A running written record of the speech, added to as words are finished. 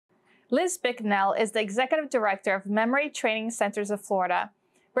Liz Bicknell is the Executive Director of Memory Training Centers of Florida,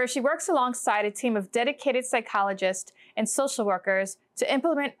 where she works alongside a team of dedicated psychologists and social workers to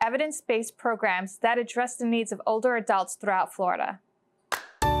implement evidence-based programs that address the needs of older adults throughout Florida.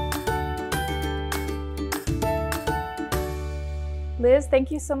 Liz,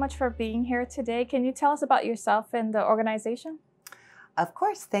 thank you so much for being here today. Can you tell us about yourself and the organization? Of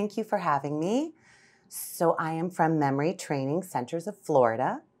course, thank you for having me. So I am from Memory Training Centers of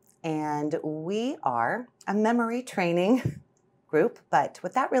Florida, and we are a memory training group, but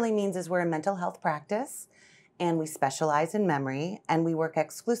what that really means is we're a mental health practice, and we specialize in memory, and we work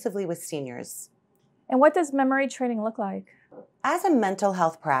exclusively with seniors. And what does memory training look like? As a mental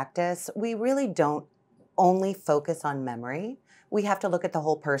health practice, we really don't only focus on memory. We have to look at the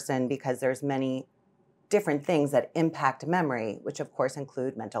whole person because there's many different things that impact memory, which of course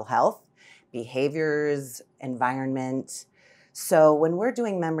include mental health, behaviors, environment. So when we're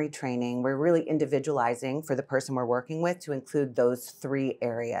doing memory training, we're really individualizing for the person we're working with to include those three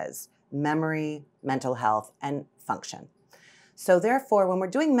areas: memory, mental health, and function. So therefore, when we're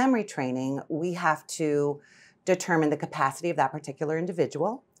doing memory training, we have to determine the capacity of that particular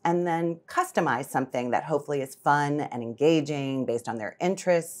individual and then customize something that hopefully is fun and engaging based on their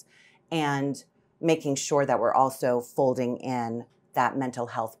interests, and making sure that we're also folding in that mental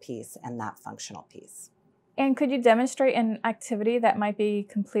health piece and that functional piece. And could you demonstrate an activity that might be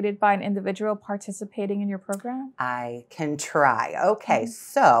completed by an individual participating in your program? I can try. Okay,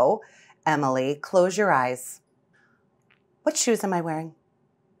 so Emily, close your eyes. What shoes am I wearing?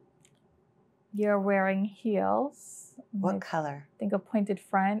 You're wearing heels. What color? I think a pointed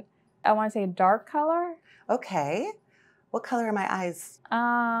front. I want to say a dark color. Okay. What color are my eyes?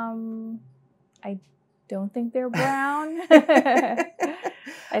 I don't think they're brown.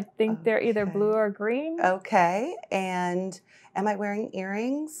 I think they're either blue or green. Okay. And am I wearing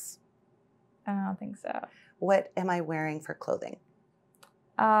earrings? I don't think so. What am I wearing for clothing?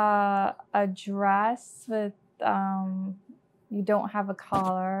 A dress with, you don't have a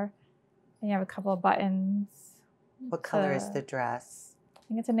collar, and you have a couple of buttons. What color is the dress? I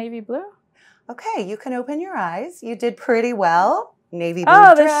think it's a navy blue. Okay, you can open your eyes. You did pretty well. Navy blue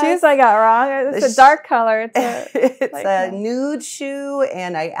dress. The shoes I got wrong. It's a dark color. It's a nude shoe,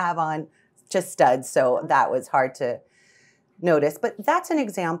 and I have on just studs, so that was hard to notice. But that's an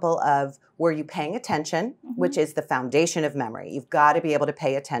example of where you're paying attention, which is the foundation of memory. You've got to be able to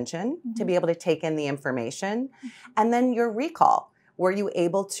pay attention to be able to take in the information. And then your recall. Were you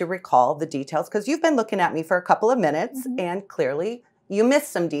able to recall the details? Because you've been looking at me for a couple of minutes, and clearly you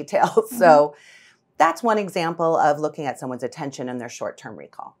missed some details. So that's one example of looking at someone's attention and their short-term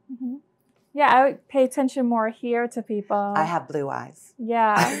recall. Yeah, I would pay attention more here to people. I have blue eyes.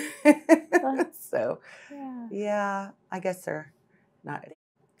 Yeah. So, yeah, I guess they're not.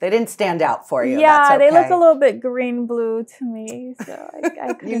 They didn't stand out for you. Yeah, That's okay. They look a little bit green-blue to me, so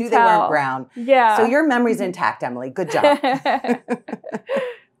I couldn't You knew tell. They weren't brown. Yeah. So your memory's intact, Emily. Good job.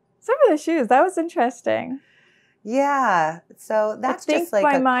 Some of the shoes, that was interesting. Yeah, so that's just like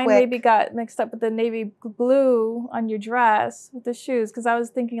my mind maybe got mixed up with the navy blue on your dress with the shoes, because I was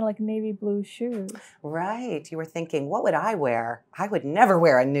thinking like navy blue shoes. Right. You were thinking, what would I wear? I would never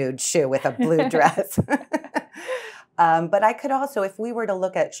wear a nude shoe with a blue dress. But I could also, if we were to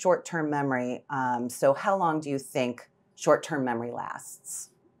look at short-term memory, so how long do you think short-term memory lasts?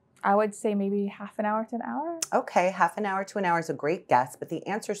 I would say maybe half an hour to an hour. Okay, half an hour to an hour is a great guess, but the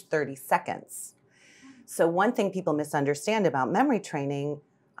answer is 30 seconds. So one thing people misunderstand about memory training,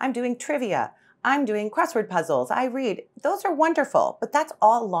 I'm doing trivia, I'm doing crossword puzzles, I read. Those are wonderful, but that's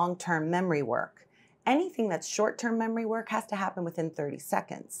all long-term memory work. Anything that's short-term memory work has to happen within 30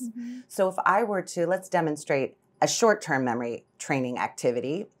 seconds. So if I were to, let's demonstrate a short-term memory training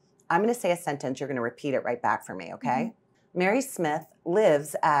activity, I'm going to say a sentence, you're going to repeat it right back for me, okay? Mary Smith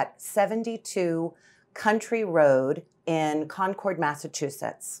lives at 72 Country Road in Concord,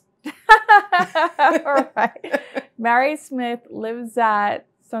 Massachusetts. All right. Mary Smith lives at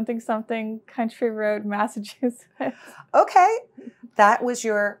something Country Road, Massachusetts. Okay. That was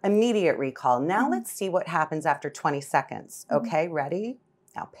your immediate recall. Now let's see what happens after 20 seconds. Okay, ready?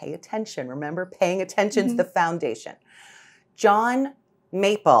 Now pay attention. Remember, paying attention is the foundation. John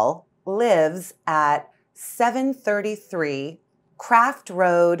Maple lives at 733 Craft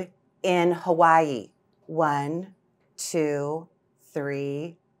Road in Hawaii. 1, 2,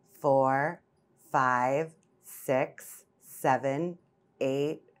 3, 4, 5, 6, 7,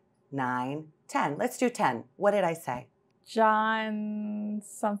 8, 9, 10. Let's do 10. What did I say? John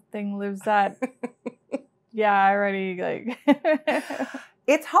something lives at. Yeah, I already like.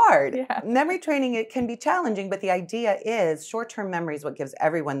 It's hard. Yeah. Memory training, it can be challenging, but the idea is short-term memory is what gives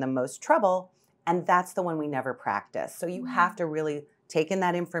everyone the most trouble, and that's the one we never practice. So you have to really take in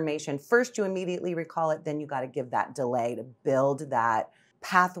that information. First, you immediately recall it, then you got to give that delay to build that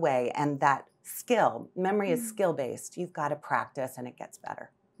pathway and that skill. Memory is skill-based. You've got to practice, and it gets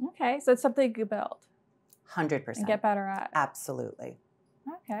better. Okay, so it's something you build 100%. and get better at. Absolutely.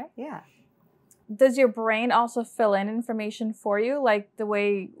 Okay. Yeah. Does your brain also fill in information for you, like the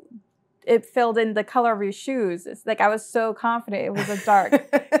way it filled in the color of your shoes? It's like I was so confident it was a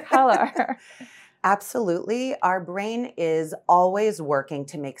dark color. Absolutely. Our brain is always working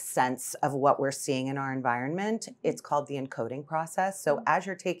to make sense of what we're seeing in our environment. It's called the encoding process. So as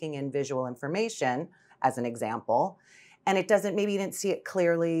you're taking in visual information, as an example, and it doesn't, maybe you didn't see it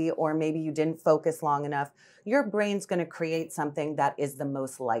clearly, or maybe you didn't focus long enough, your brain's going to create something that is the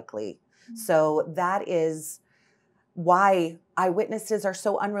most likely. So that is why eyewitnesses are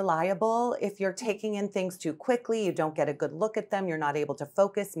so unreliable. If you're taking in things too quickly, you don't get a good look at them, you're not able to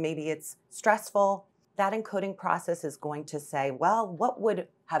focus, maybe it's stressful, that encoding process is going to say, well, what would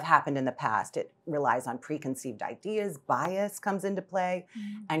have happened in the past? It relies on preconceived ideas, bias comes into play,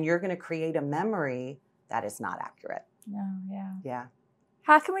 and you're going to create a memory that is not accurate. Oh, yeah. Yeah.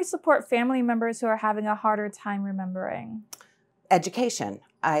 How can we support family members who are having a harder time remembering? Education.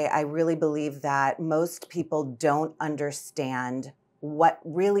 I really believe that most people don't understand what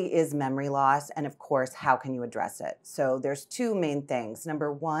really is memory loss, and of course, how can you address it? So there's two main things.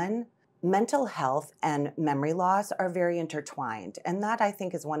 Number one, mental health and memory loss are very intertwined. And that, I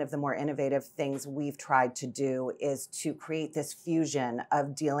think, is one of the more innovative things we've tried to do, is to create this fusion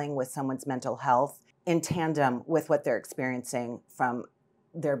of dealing with someone's mental health in tandem with what they're experiencing from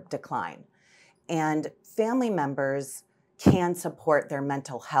their decline. And family members can support their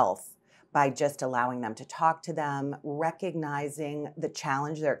mental health by just allowing them to talk to them, recognizing the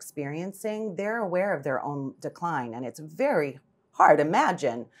challenge they're experiencing. They're aware of their own decline, and it's very hard.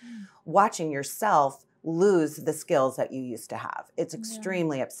 Imagine watching yourself lose the skills that you used to have. It's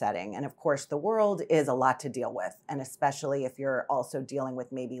extremely upsetting. And of course, the world is a lot to deal with, and especially if you're also dealing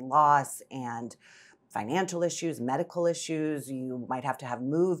with maybe loss and financial issues, medical issues. You might have to have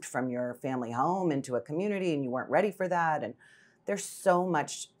moved from your family home into a community and you weren't ready for that. And there's so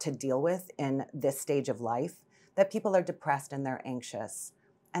much to deal with in this stage of life that people are depressed and they're anxious.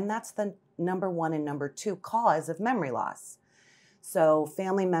 And that's the number one and number two cause of memory loss. So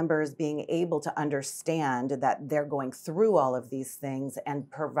family members being able to understand that they're going through all of these things and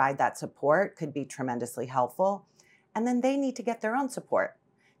provide that support could be tremendously helpful. And then they need to get their own support,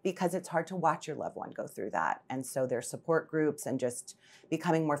 because it's hard to watch your loved one go through that. And so there's support groups and just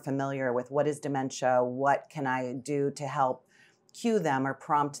becoming more familiar with what is dementia, what can I do to help cue them or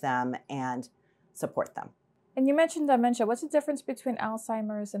prompt them and support them. And you mentioned dementia. What's the difference between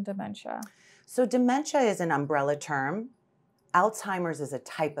Alzheimer's and dementia? So dementia is an umbrella term. Alzheimer's is a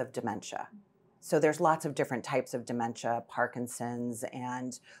type of dementia. So there's lots of different types of dementia, Parkinson's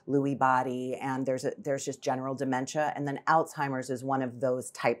and Lewy body, and there's just general dementia. And then Alzheimer's is one of those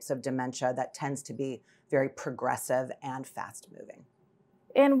types of dementia that tends to be very progressive and fast moving.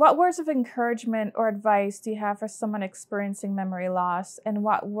 And what words of encouragement or advice do you have for someone experiencing memory loss? And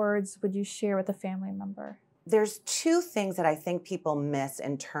what words would you share with a family member? There's two things that I think people miss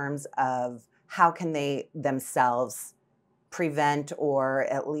in terms of how can they themselves prevent or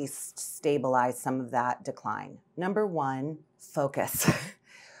at least stabilize some of that decline. Number one, focus.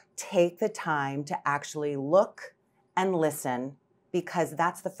 Take the time to actually look and listen, because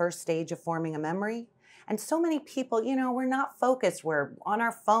that's the first stage of forming a memory. And so many people, we're not focused. We're on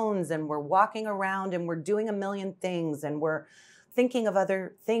our phones and we're walking around and we're doing a million things and we're thinking of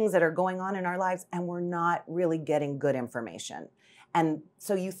other things that are going on in our lives, and we're not really getting good information. And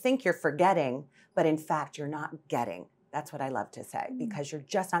so you think you're forgetting, but in fact, you're not getting. That's what I love to say, because you're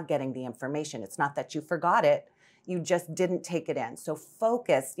just not getting the information. It's not that you forgot it, you just didn't take it in. So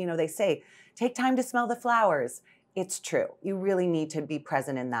focus, they say, take time to smell the flowers. It's true. You really need to be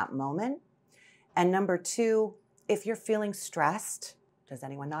present in that moment. And number two, if you're feeling stressed, does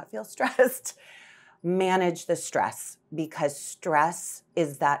anyone not feel stressed? Manage the stress, because stress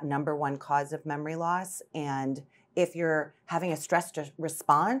is that number one cause of memory loss. And if you're having a stress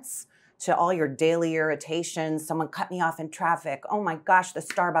response to all your daily irritations, someone cut me off in traffic, oh my gosh, the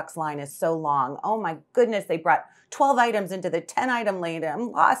Starbucks line is so long, oh my goodness, they brought 12 items into the 10-item lane,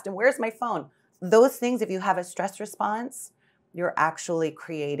 I'm lost, and where's my phone? Those things, if you have a stress response, you're actually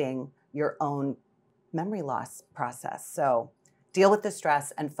creating your own memory loss process. So deal with the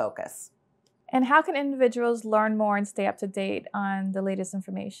stress and focus. And how can individuals learn more and stay up to date on the latest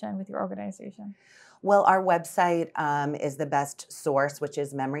information with your organization? Well, our website is the best source, which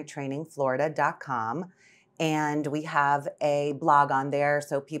is memorytrainingflorida.com. And we have a blog on there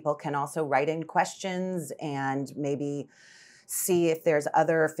so people can also write in questions and maybe see if there's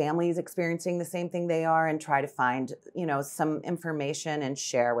other families experiencing the same thing they are and try to find, some information and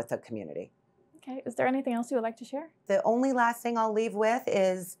share with the community. Okay, is there anything else you would like to share? The only last thing I'll leave with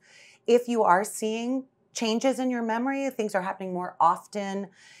is if you are seeing changes in your memory, things are happening more often,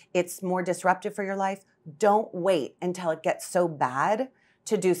 it's more disruptive for your life, don't wait until it gets so bad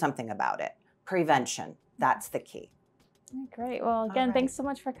to do something about it. Prevention, that's the key. Great. Well, again, thanks so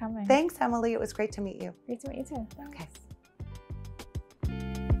much for coming. Thanks, Emily. It was great to meet you. Great to meet you too. Thanks. Okay.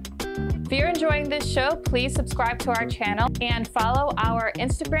 If you're enjoying this show, please subscribe to our channel and follow our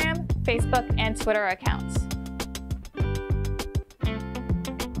Instagram, Facebook, and Twitter accounts.